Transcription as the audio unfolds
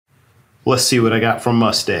Let's see what I got from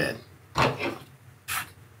Mustad.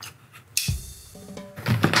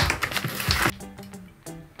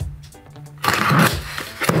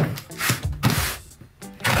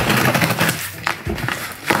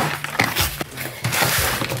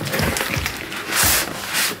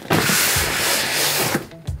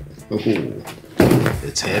 Ooh,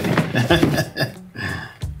 it's heavy.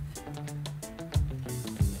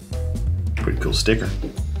 Pretty cool sticker.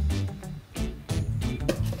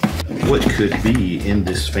 What could be in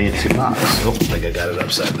this fancy box? Oh, I think I got it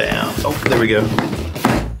upside down. Oh, there we go.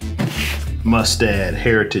 Mustad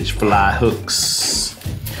Heritage Fly Hooks.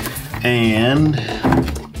 And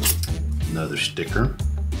another sticker.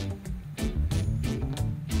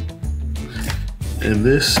 And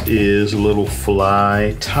this is a little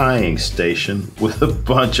fly tying station with a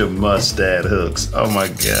bunch of Mustad hooks. Oh my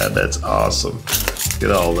God, that's awesome. Look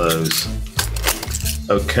at all those.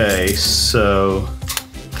 Okay, so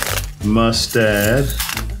Mustad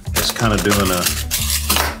is kind of doing a,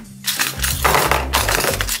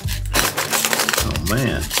 oh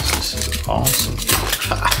man, this is awesome.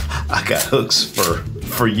 I got hooks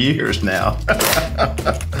for years now.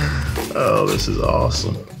 Oh, this is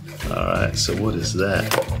awesome. All right, so what is that?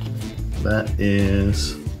 That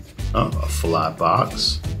is a fly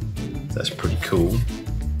box. That's pretty cool.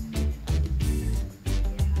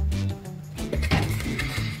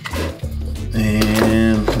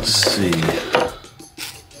 And let's see.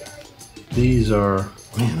 These are,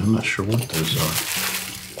 man, I'm not sure what those are.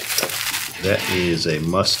 That is a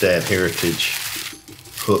Mustad Heritage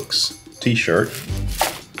Hooks t-shirt.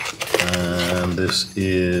 And this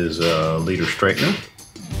is a leader straightener.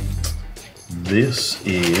 This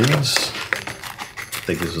is, I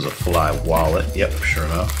think this is a fly wallet. Yep, sure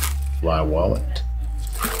enough, fly wallet.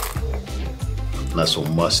 Nice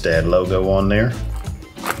little Mustad logo on there.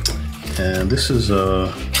 And this is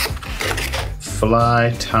a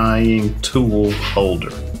fly tying tool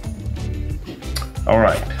holder. All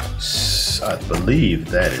right, I believe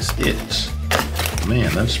that is it.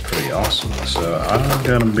 Man, that's pretty awesome. So I'm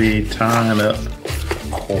gonna be tying up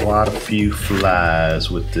quite a few flies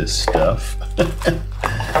with this stuff.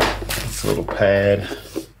 This little pad.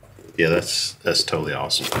 Yeah, that's totally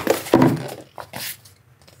awesome.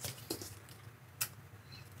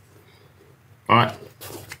 All right.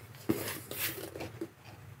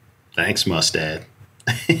 Thanks, Mustad.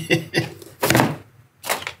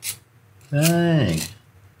 Dang.